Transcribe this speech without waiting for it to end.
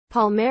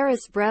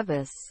Palmaris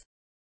brevis.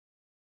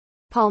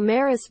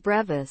 Palmaris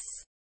brevis.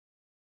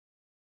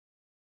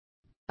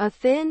 A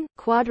thin,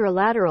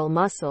 quadrilateral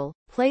muscle,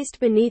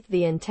 placed beneath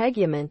the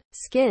integument,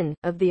 skin,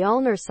 of the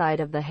ulnar side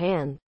of the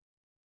hand.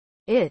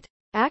 It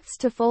acts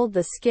to fold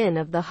the skin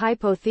of the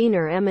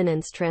hypothenar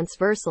eminence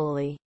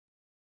transversally.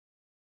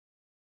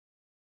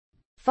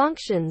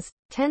 Functions: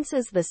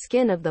 tenses the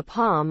skin of the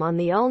palm on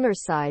the ulnar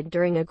side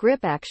during a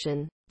grip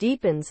action,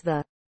 deepens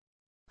the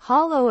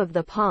hollow of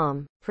the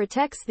palm,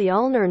 protects the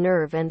ulnar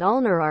nerve and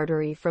ulnar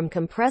artery from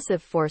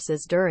compressive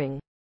forces during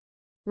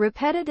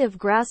repetitive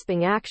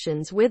grasping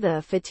actions with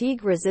a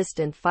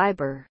fatigue-resistant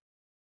fiber.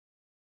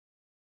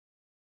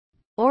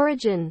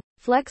 Origin: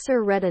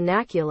 flexor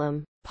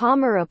retinaculum,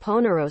 palmar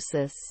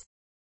aponeurosis.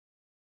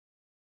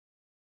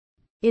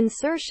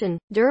 Insertion: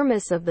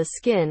 dermis of the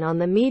skin on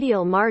the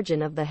medial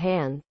margin of the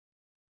hand.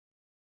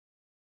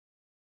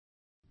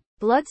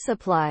 Blood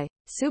supply: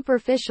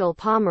 superficial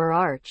palmar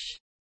arch.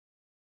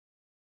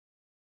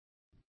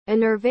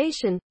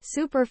 Innervation: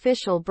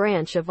 superficial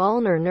branch of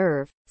ulnar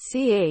nerve,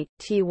 C8,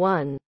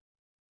 T1.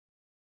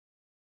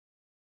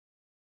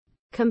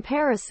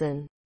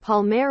 Comparison: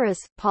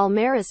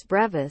 palmaris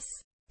brevis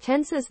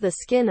tenses the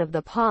skin of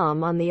the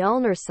palm on the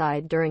ulnar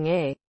side during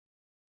a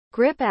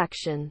grip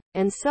action,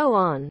 and so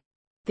on.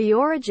 The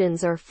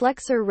origins are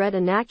flexor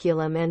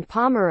retinaculum and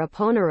palmar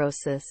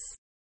aponeurosis.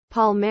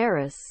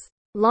 Palmaris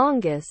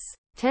longus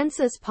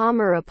tenses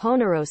palmar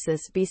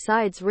aponeurosis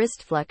besides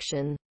wrist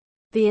flexion.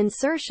 The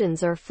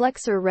insertions are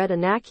flexor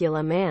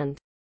retinaculum and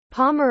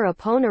palmar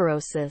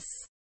aponeurosis.